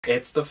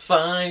It's the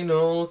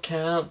final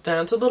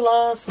countdown to the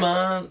last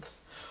month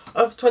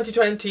of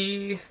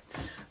 2020.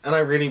 And I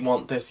really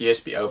want this year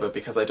to be over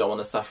because I don't want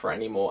to suffer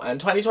anymore.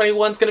 And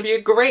 2021's gonna be a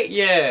great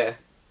year!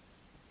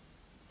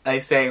 I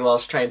say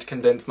whilst trying to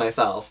convince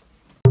myself.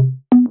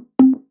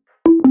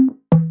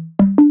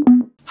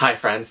 Hi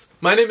friends,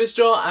 my name is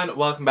Joel and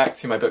welcome back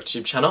to my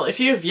booktube channel. If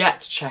you have yet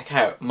to check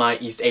out my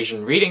East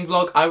Asian reading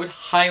vlog, I would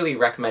highly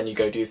recommend you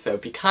go do so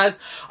because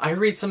I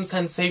read some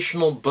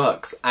sensational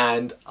books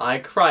and I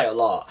cry a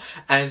lot.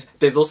 And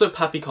there's also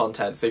puppy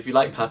content, so if you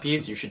like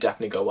puppies, you should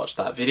definitely go watch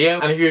that video.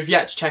 And if you have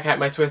yet to check out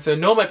my Twitter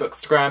nor my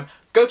Bookstagram,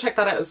 go check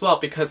that out as well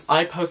because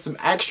I post some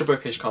extra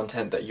bookish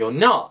content that you're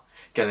not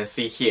gonna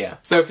see here.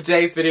 So for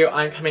today's video,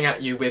 I'm coming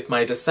at you with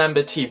my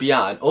December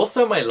TBR and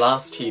also my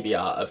last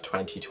TBR of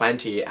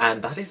 2020,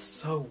 and that is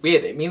so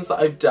weird. It means that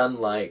I've done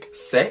like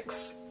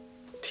 5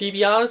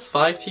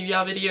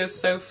 TBR videos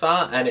so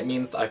far, and it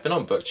means that I've been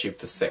on BookTube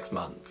for 6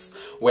 months,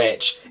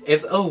 which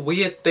is a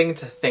weird thing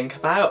to think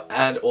about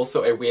and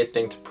also a weird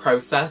thing to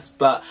process,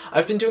 but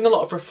I've been doing a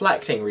lot of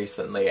reflecting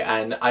recently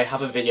and I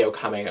have a video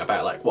coming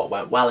about like what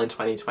went well in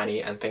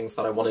 2020 and things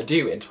that I want to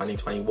do in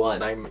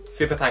 2021. I'm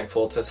super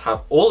thankful to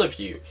have all of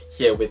you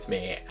here with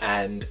me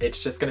and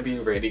it's just going to be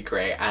really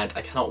great, and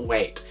I cannot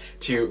wait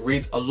to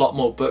read a lot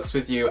more books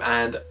with you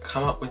and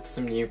come up with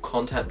some new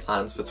content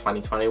plans for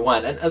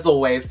 2021. And as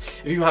always,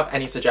 if you have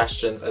any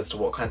suggestions as to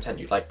what content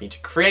you'd like me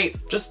to create,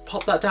 just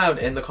pop that down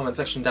in the comment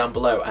section down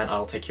below and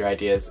I'll take your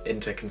ideas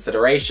into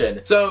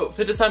consideration. So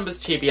for December's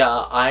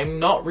TBR, I'm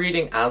not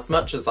reading as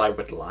much as I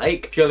would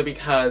like, purely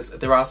because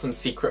there are some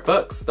secret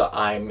books that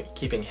I'm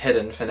keeping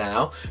hidden for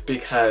now,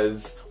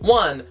 because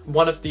one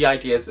of the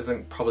ideas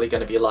isn't probably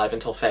going to be live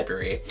until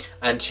February,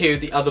 and 2,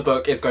 the other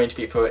book is going to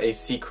be for a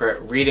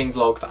secret reading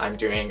vlog that I'm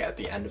doing at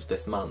the end of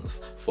this month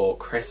for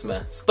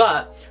Christmas.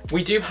 But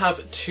we do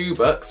have 2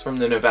 books from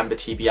the November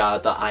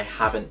TBR that I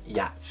haven't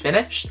yet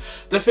finished.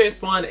 The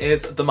first one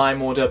is The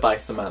Mime Order by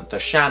Samantha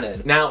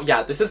Shannon. Now,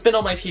 yeah, this has been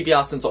on my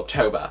TBR since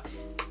October.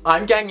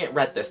 I'm getting it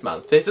read this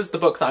month. This is the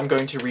book that I'm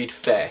going to read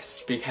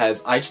first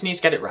because I just need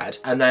to get it read.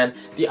 And then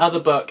the other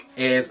book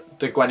is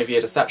The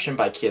Guinevere Deception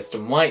by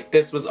Kiersten White.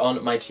 This was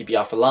on my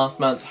TBR for last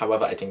month,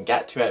 however I didn't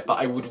get to it, but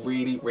I would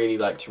really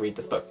like to read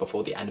this book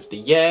before the end of the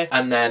year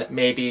and then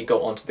maybe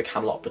go on to The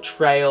Camelot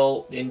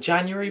Betrayal in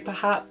January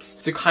perhaps.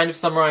 To kind of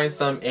summarise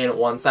them in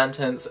one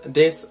sentence,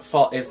 this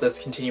is this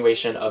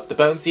continuation of The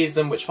Bone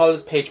Season, which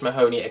follows Paige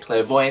Mahoney, a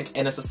clairvoyant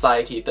in a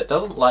society that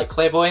doesn't like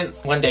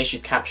clairvoyants. One day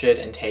she's captured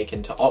and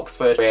taken to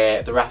Oxford,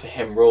 where the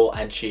Raphaim rule,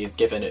 and she's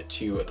given it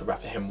to the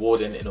Raphaim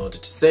warden in order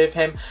to serve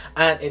him,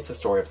 and it's a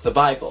story of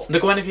survival. The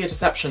Guinevere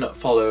Deception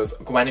follows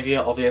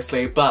Guinevere,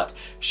 obviously, but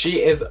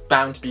she is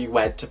bound to be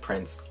wed to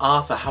Prince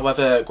Arthur.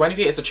 However,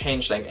 Guinevere is a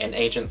changeling, an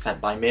agent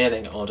sent by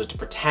Merlin in order to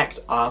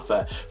protect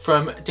Arthur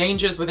from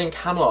dangers within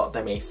Camelot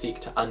that may seek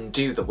to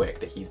undo the work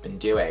that he's been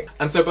doing.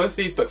 And so both of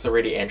these books are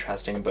really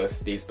interesting, and both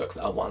of these books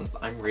are ones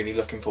that I'm really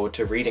looking forward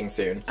to reading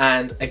soon.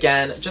 And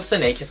again, just the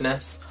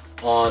nakedness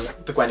on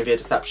the Guinevere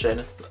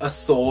Deception, a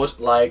sword,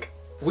 like,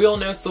 we all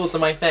know swords are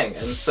my thing,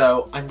 and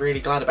so I'm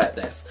really glad about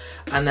this.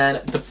 And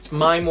then the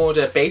Mime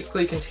Order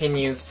basically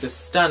continues the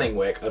stunning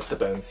work of The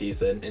Bone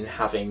Season in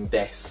having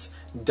this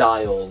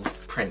Dials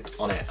print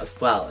on it as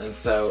well, and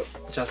so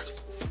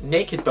just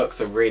naked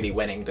books are really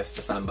winning this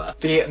December.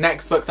 The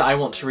next book that I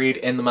want to read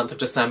in the month of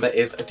December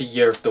is The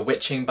Year of the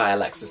Witching by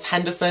Alexis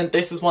Henderson.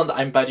 This is one that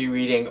I'm buddy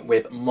reading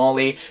with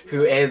Molly,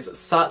 who is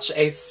such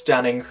a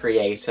stunning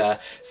creator,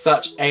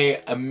 such an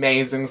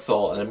amazing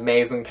soul, an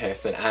amazing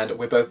person, and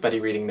we're both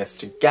buddy reading this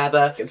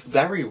together. It's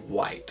very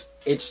white.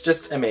 It's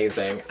just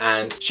amazing,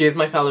 and she is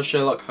my fellow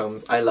Sherlock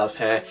Holmes. I love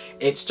her.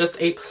 It's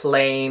just a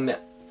plain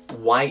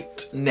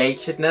white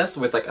nakedness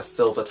with like a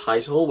silver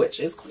title,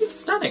 which is quite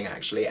stunning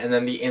actually, and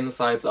then the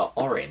insides are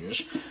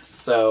orange,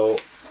 so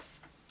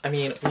I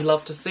mean, we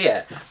love to see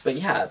it. But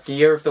yeah, The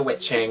Year of the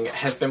Witching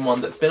has been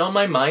one that's been on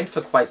my mind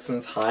for quite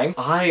some time.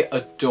 I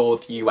adore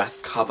the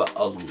US cover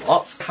a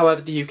lot,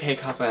 however the UK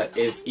cover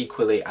is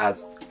equally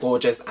as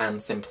gorgeous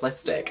and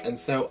simplistic, and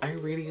so I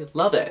really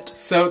love it.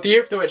 So The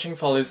Year of the Witching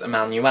follows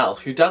Emmanuelle,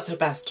 who does her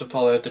best to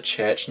follow the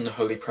church and the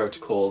holy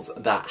protocols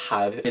that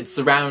have been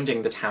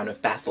surrounding the town of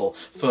Bethel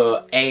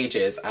for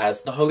ages,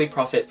 as the holy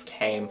prophets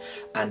came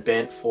and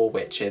burnt 4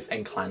 witches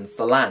and cleansed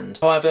the land.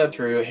 However,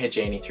 through her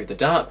journey through the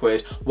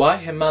Darkwood, why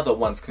her mother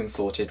once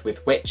consorted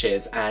with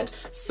witches, and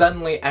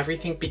suddenly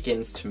everything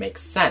begins to make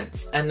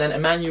sense. And then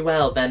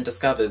Emmanuelle then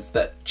discovers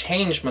that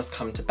change must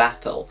come to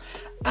Bethel,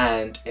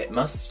 and it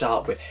must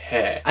start with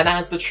her. And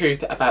as the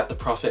truth about the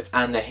prophets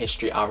and their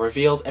history are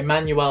revealed,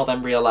 Emmanuelle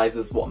then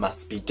realises what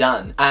must be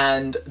done.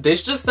 And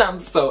this just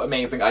sounds so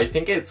amazing. I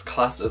think it's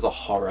classed as a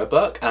horror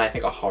book, and I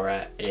think a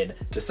horror in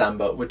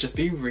December would just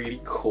be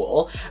really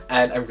cool.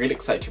 And I'm really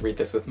excited to read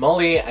this with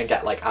Molly and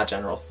get like our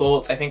general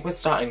thoughts. I think we're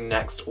starting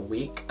next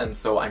week, and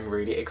so I'm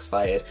really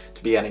excited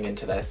to be getting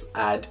into this,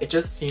 and it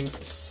just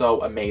seems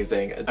so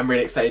amazing. I'm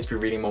really excited to be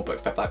reading more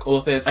books by Black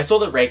authors. I saw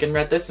that Reagan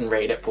read this and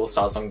rated it 4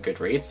 stars on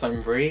Goodreads, so I'm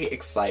really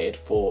excited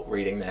for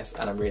reading this,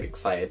 and I'm really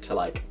excited to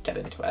like get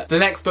into it. The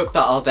next book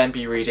that I'll then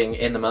be reading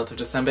in the month of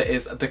December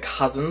is The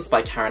Cousins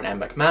by Karen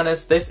M.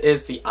 McManus. This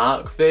is the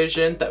ARC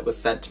version that was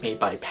sent to me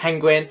by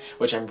Penguin,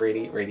 which I'm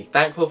really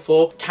thankful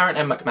for. Karen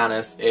M.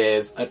 McManus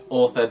is an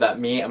author that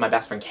me and my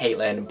best friend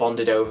Caitlin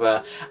bonded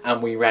over,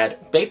 and we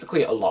read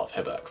basically a lot of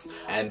her books.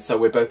 And so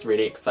we're both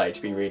really excited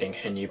to be reading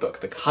her new book,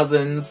 The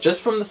Cousins.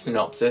 Just from the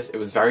synopsis, it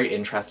was very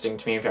interesting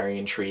to me, very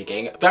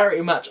intriguing.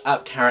 Very much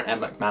up Karen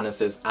M.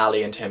 McManus's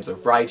alley in terms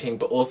of writing,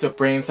 but also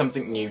bringing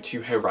something new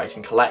to her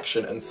writing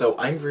collection. And so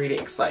I'm really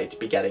excited to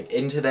be getting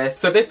into this.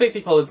 So this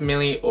basically follows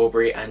Millie,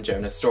 Aubrey and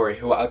Jonah Story,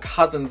 who are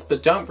cousins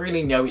but don't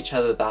really know each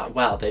other that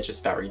well. They're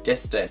just very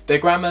distant. Their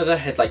grandmother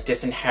had like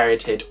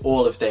disinherited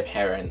all of their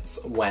parents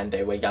when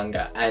they were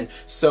younger, and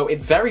so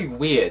it's very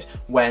weird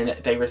when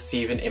they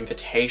receive an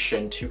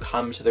invitation to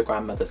come to the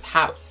grandmother's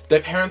house. Their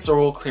parents are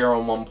all clear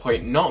on one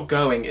point: not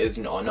going is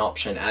not an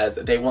option, as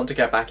they want to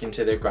get back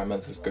into their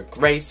grandmother's good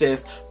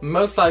graces,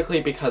 most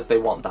likely because they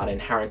want that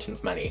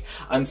inheritance money.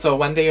 And so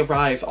when they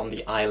arrive on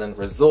the island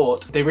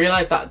resort, they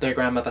realise that their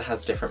grandmother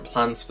has different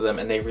plans for them,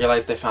 and they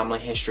realise their family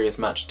history is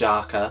much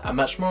darker and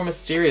much more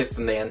mysterious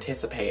than they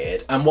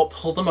anticipated. And what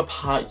pulled them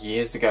apart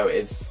years ago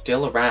is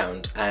still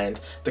around, and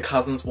the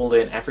cousins will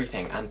learn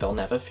everything and they'll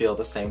never feel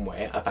the same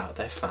way about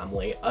their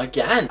family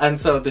again. And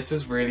so this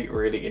is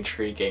really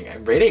intriguing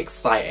and really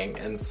exciting,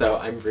 and so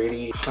I'm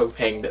really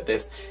hoping that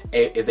this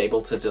is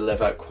able to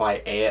deliver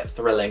quite a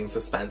thrilling,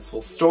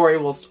 suspenseful story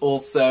whilst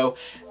also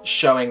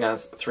showing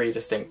us three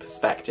distinct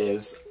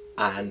perspectives.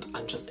 And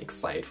I'm just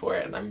excited for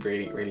it, and I'm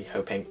really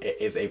hoping it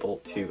is able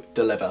to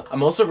deliver.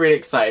 I'm also really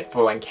excited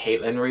for when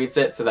Caitlin reads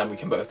it, so then we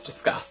can both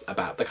discuss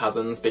about The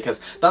Cousins, because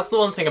that's the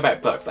one thing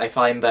about books. I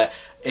find that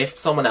if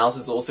someone else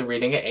is also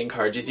reading it, it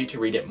encourages you to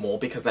read it more,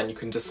 because then you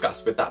can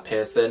discuss with that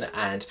person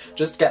and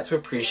just get to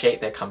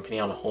appreciate their company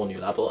on a whole new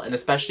level. And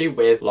especially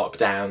with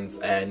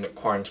lockdowns and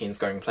quarantines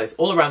going in place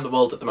all around the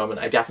world at the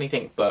moment, I definitely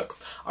think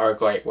books are a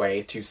great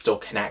way to still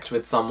connect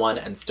with someone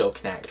and still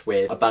connect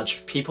with a bunch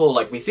of people.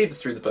 Like, we see this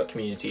through the book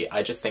community.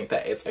 I just think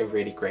that it's a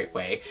really great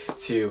way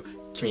to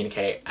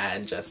communicate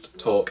and just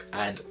talk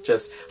and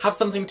just have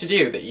something to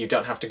do that you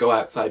don't have to go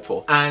outside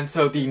for. And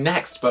so the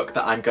next book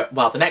that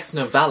the next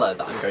novella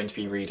that I'm going to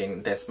be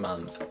reading this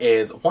month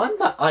is one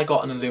that I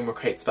got an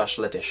ILLUMICRATE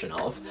special edition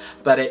of,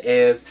 but it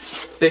is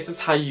This Is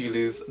How You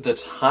Lose the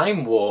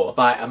Time War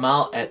by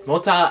Amal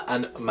Etmota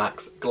and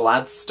Max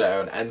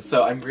Gladstone. And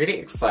so I'm really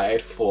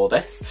excited for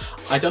this.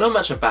 I don't know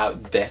much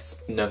about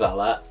this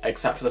novella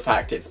except for the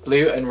fact it's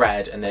blue and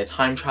red, and they're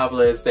time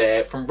travelers.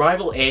 They're from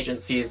rival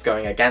agencies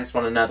going against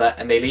one another,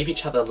 and they leave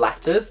each other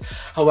letters.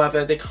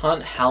 However, they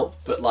can't help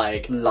but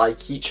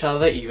like each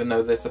other, even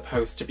though they're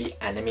supposed to be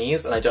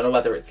enemies. And I don't know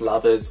whether it's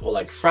lovers or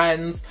like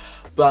friends,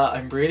 but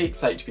I'm really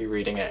excited to be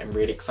reading it. I'm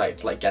really excited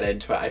to like get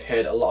into it. I've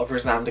heard a lot of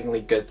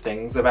resoundingly good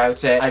things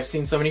about it. I've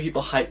seen so many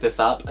people hype this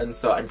up, and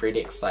so I'm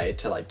really excited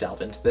to like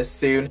delve into this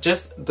soon.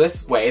 Just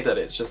this way that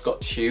it's just got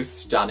two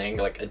stunning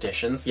like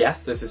editions.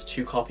 Yes, this is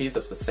two copies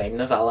of the same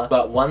novella,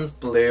 but one's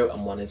blue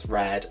and one is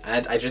red,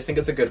 and I just think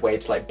it's a good way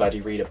to like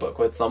buddy read a book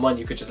with someone.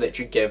 You could just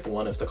literally give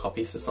one of the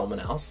copies to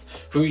someone else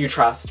who you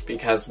trust,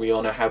 because we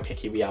all know how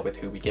picky we are with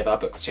who we give our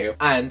books to,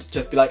 and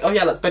just be like, oh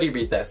yeah, let's buddy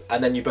read this,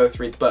 and then you both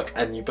read the book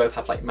and you both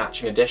have like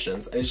matching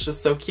editions, and it's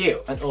just so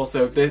cute. And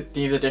also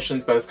these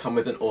editions both come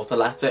with an author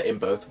letter in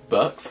both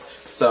books,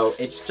 so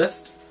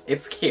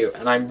it's cute,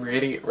 and I'm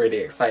really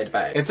excited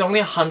about it. It's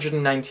only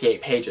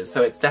 198 pages,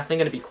 so it's definitely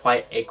going to be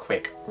quite a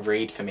quick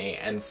read for me,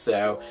 and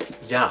so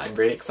yeah, I'm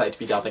really excited to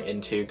be delving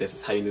into This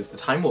Is How You Lose the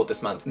Time War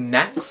this month.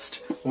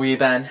 Next, we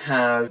then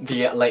have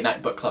the late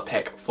night book club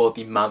pick for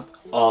the month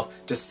of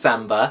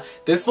December.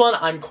 This one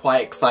I'm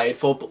quite excited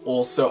for, but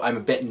also I'm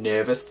a bit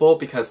nervous for,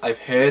 because I've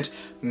heard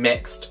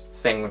mixed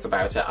things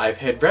about it. I've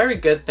heard very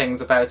good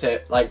things about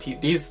it, like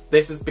this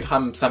has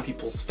become some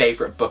people's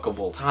favourite book of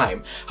all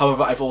time.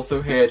 However, I've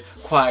also heard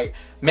quite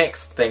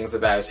mixed things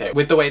about it,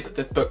 with the way that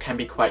this book can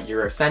be quite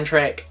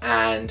Eurocentric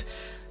and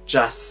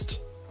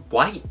just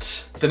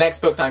white. The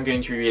next book that I'm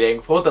going to be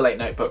reading for the Late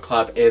Night Book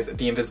Club is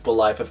The Invisible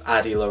Life of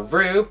Addie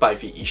LaRue by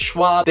V.E.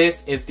 Schwab.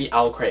 This is the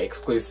OWLCRATE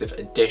exclusive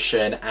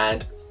edition,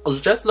 and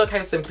just look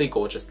how simply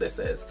gorgeous this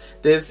is.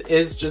 This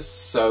is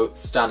just so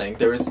stunning.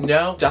 There is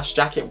no dust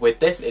jacket with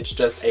this, it's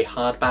just a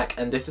hardback,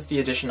 and this is the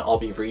edition I'll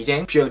be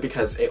reading, purely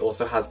because it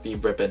also has the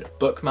ribbon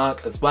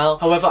bookmark as well.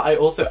 However, I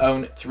also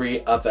own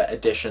 3 other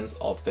editions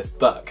of this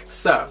book.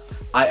 So,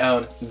 I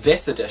own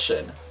this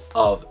edition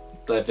of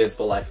The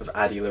Invisible Life of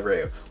Addie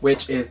LaRue,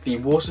 which is the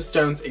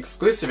Waterstones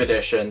exclusive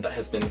edition that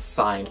has been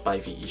signed by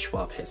V.E.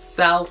 Schwab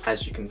herself.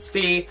 As you can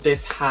see,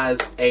 this has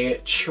a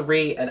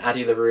tree and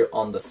Addie LaRue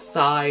on the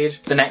side.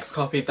 The next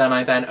copy then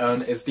I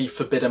own is the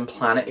Forbidden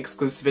Planet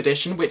exclusive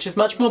edition, which is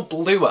much more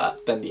bluer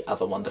than the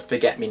other one. The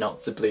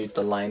Forget-Me-Nots are blue,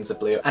 the lines are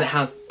blue, and it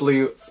has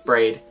blue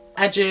sprayed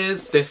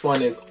edges. This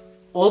one is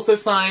also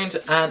signed,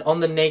 and on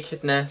the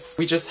nakedness,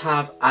 we just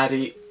have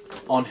Addie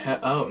on her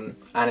own,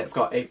 and it's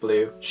got a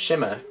blue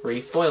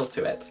shimmery foil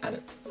to it, and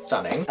it's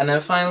stunning. And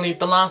then finally,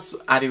 the last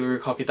Addie LaRue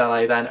copy that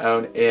I then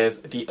own is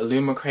the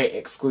ILLUMICRATE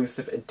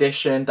exclusive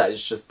edition that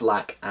is just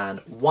black and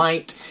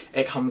white.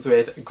 It comes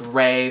with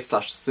grey /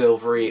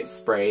 silvery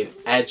sprayed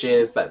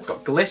edges that's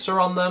got glitter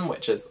on them,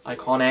 which is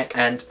iconic.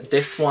 And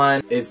this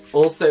one is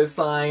also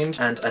signed,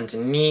 and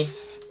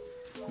underneath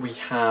we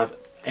have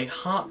a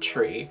heart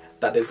tree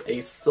that is a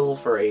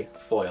silvery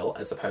foil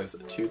as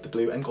opposed to the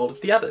blue and gold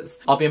of the others.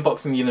 I'll be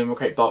unboxing the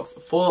ILLUMICRATE box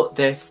for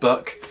this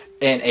book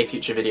in a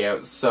future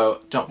video,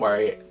 so don't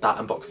worry, that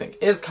unboxing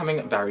is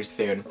coming very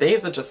soon.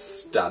 These are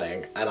just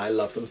stunning and I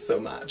love them so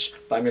much,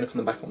 but I'm gonna put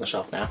them back on the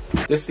shelf now.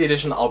 This is the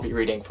edition I'll be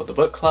reading for the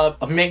book club.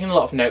 I'll be making a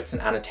lot of notes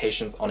and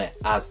annotations on it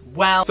as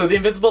well. So the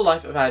invisible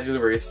life of Addie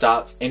LaRue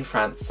starts in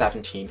France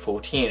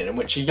 1714, in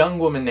which a young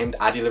woman named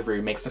Addie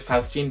LaRue makes a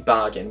Faustian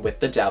bargain with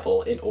the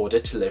devil in order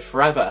to live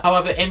forever.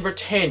 However, in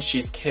return,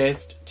 she's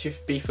cursed to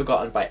be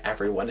forgotten by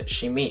everyone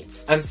she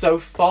meets. And so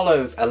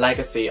follows a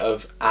legacy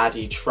of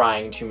Addie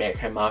trying to make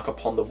her mark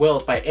upon the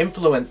world by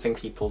influencing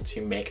people to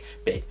make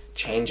big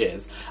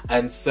changes.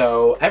 And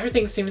so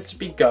everything seems to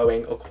be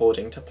going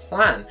according to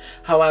plan.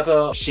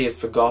 However, she is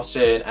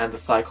forgotten and the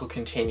cycle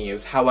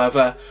continues.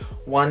 However,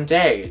 one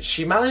day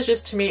she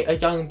manages to meet a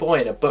young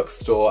boy in a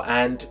bookstore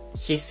and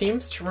he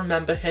seems to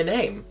remember her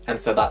name. And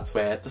so that's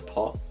where the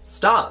plot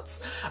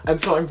starts. And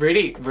so I'm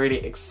really,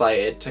 really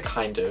excited to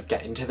kind of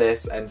get into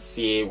this and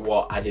see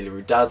what Addie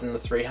LaRue does in the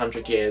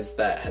 300 years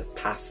that has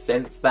passed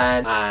since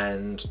then.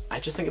 And I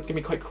just think it's gonna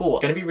be quite cool.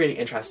 It's gonna be really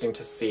interesting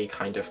to see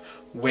kind of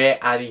where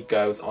Addie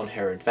goes on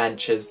her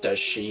adventures. Does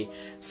she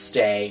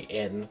stay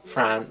in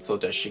France, or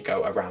does she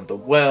go around the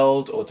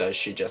world, or does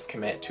she just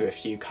commit to a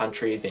few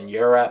countries in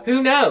Europe?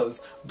 Who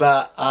knows?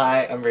 But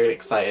I am really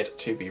excited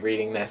to be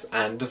reading this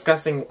and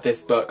discussing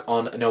this book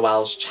on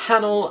Noelle's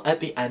channel at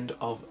the end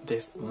of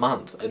this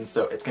month, and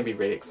so it's gonna be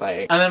really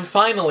exciting. And then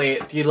finally,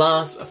 the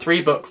last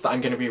 3 books that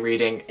I'm gonna be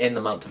reading in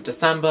the month of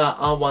December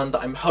are one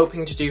that I'm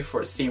hoping to do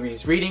for a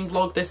series reading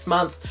vlog this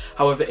month.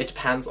 However, it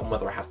depends on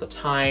whether I have the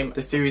time.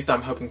 The series that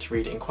I'm hoping to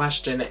read in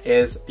question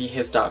is the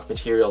His Dark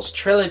Materials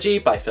trilogy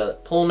by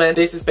Philip Pullman.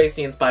 This is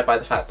basically inspired by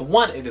the fact that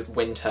 1, it is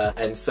winter,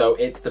 and so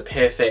it's the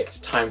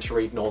perfect time to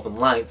read Northern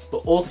Lights, but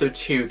also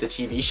 2, the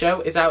TV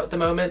show is out at the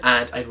moment,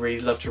 and I'd really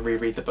love to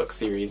reread the book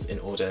series in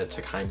order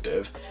to kind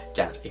of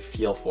get a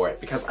feel for it,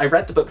 because I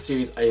read the book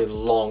series a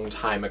long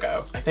time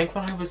ago. I think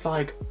when I was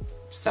like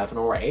 7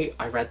 or 8,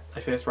 I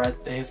first read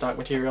the His Dark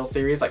Materials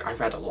series. Like, I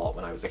read a lot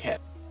when I was a kid.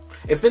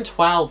 It's been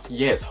 12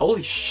 years,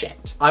 holy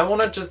shit. I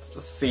want to just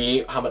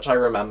see how much I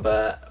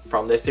remember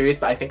from this series,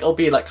 but I think I'll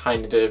be like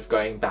kind of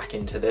going back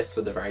into this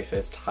for the very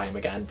first time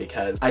again,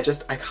 because I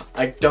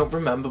don't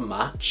remember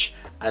much,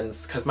 and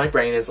because my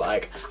brain is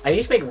like, I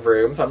need to make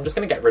room, so I'm just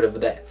gonna get rid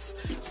of this.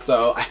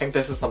 So I think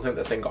this is something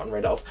that's been gotten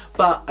rid of,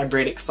 but I'm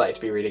really excited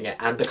to be reading it,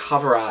 and the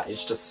cover art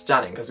is just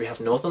stunning, because we have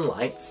Northern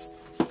Lights,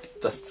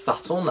 the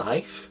subtle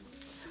knife,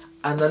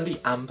 and then the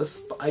amber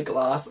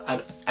spyglass,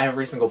 and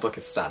every single book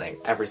is stunning.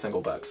 Every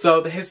single book. So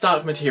the His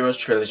Dark Materials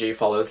trilogy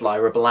follows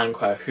Lyra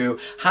Belanqua, who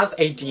has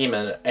a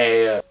demon,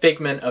 a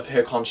figment of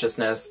her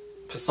consciousness,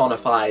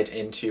 personified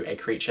into a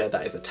creature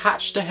that is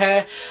attached to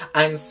her,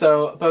 and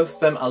so both of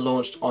them are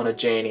launched on a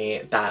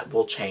journey that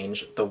will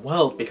change the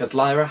world, because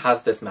Lyra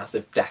has this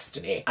massive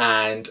destiny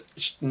and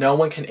no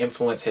one can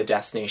influence her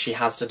destiny. She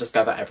has to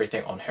discover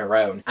everything on her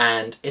own,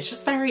 and it's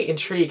just very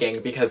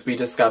intriguing because we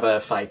discover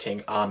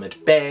fighting armoured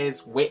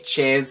bears,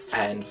 witches,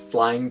 and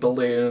flying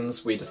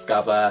balloons. We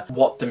discover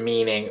what the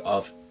meaning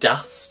of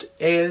dust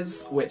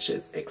is, which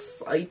is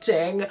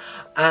exciting.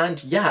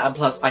 And yeah, and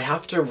plus I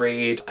have to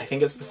read, I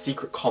think it's The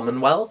Secret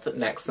Commonwealth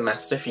next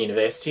semester for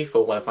university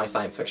for one of my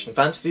science fiction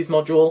fantasies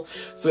module,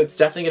 so it's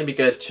definitely going to be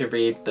good to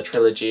read the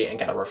trilogy and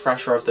get a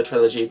refresher of the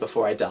trilogy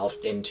before I delve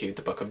into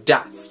the Book of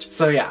Dust.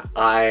 So yeah,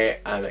 I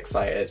am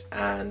excited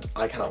and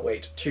I cannot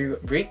wait to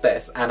read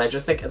this, and I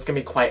just think it's going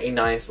to be quite a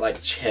nice,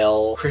 like,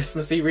 chill,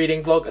 Christmassy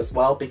reading vlog as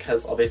well,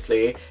 because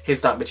obviously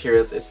His Dark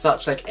Materials is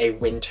such like a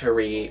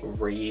wintry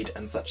read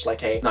and such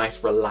like a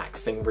nice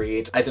relaxing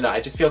read. I don't know, I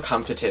just feel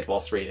comforted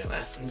whilst reading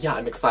this. Yeah,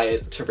 I'm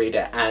excited to read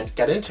it and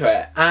get into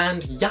it.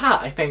 And yeah,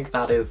 I think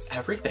that is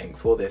everything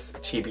for this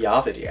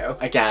TBR video.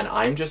 Again,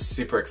 I'm just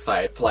super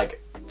excited for like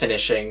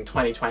finishing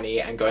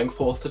 2020 and going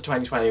forth to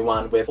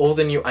 2021 with all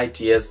the new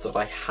ideas that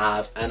I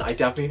have, and I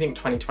definitely think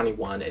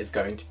 2021 is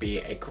going to be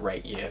a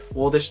great year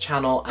for this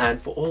channel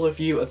and for all of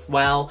you as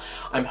well.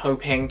 I'm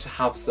hoping to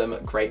have some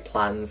great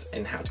plans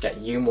in how to get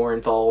you more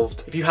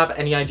involved. If you have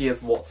any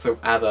ideas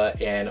whatsoever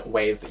in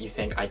ways that you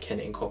think I can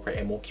incorporate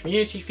a more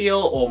community feel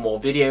or more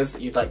videos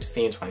that you'd like to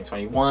see in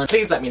 2021,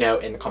 please let me know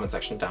in the comment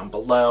section down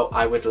below.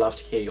 I would love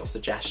to hear your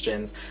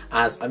suggestions,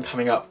 as I'm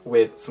coming up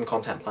with some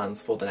content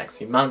plans for the next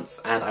few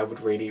months and I would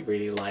really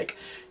like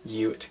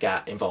you to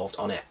get involved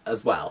on it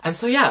as well. And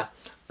so yeah,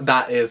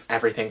 that is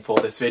everything for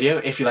this video.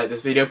 If you like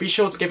this video, be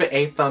sure to give it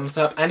a thumbs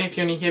up, and if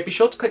you're new here, be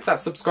sure to click that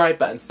subscribe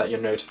button so that you're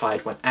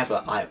notified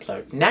whenever I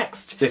upload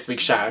next. This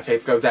week's shout out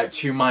fades goes out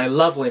to my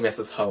lovely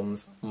Mrs.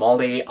 Holmes,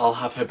 Molly. I'll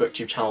have her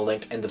booktube channel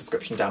linked in the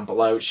description down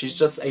below. She's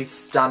just a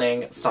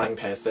stunning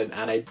person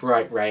and a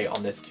bright ray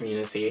on this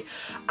community,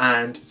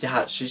 and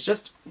yeah, she's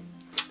just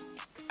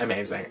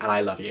amazing, and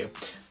I love you.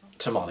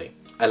 To Molly.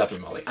 I love you,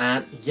 Molly.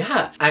 And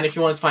yeah, and if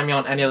you wanted to find me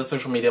on any other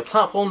social media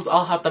platforms,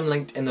 I'll have them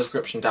linked in the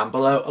description down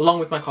below, along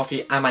with my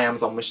coffee and my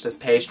Amazon wishlist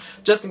page,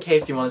 just in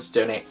case you wanted to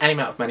donate any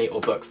amount of money or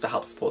books to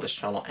help support this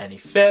channel any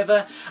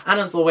further.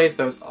 And as always,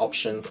 those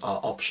options are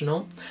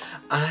optional.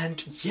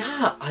 And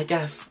yeah, I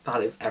guess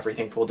that is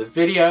everything for this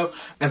video.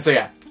 And so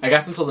yeah, I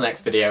guess until the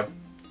next video,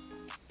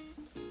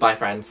 bye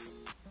friends.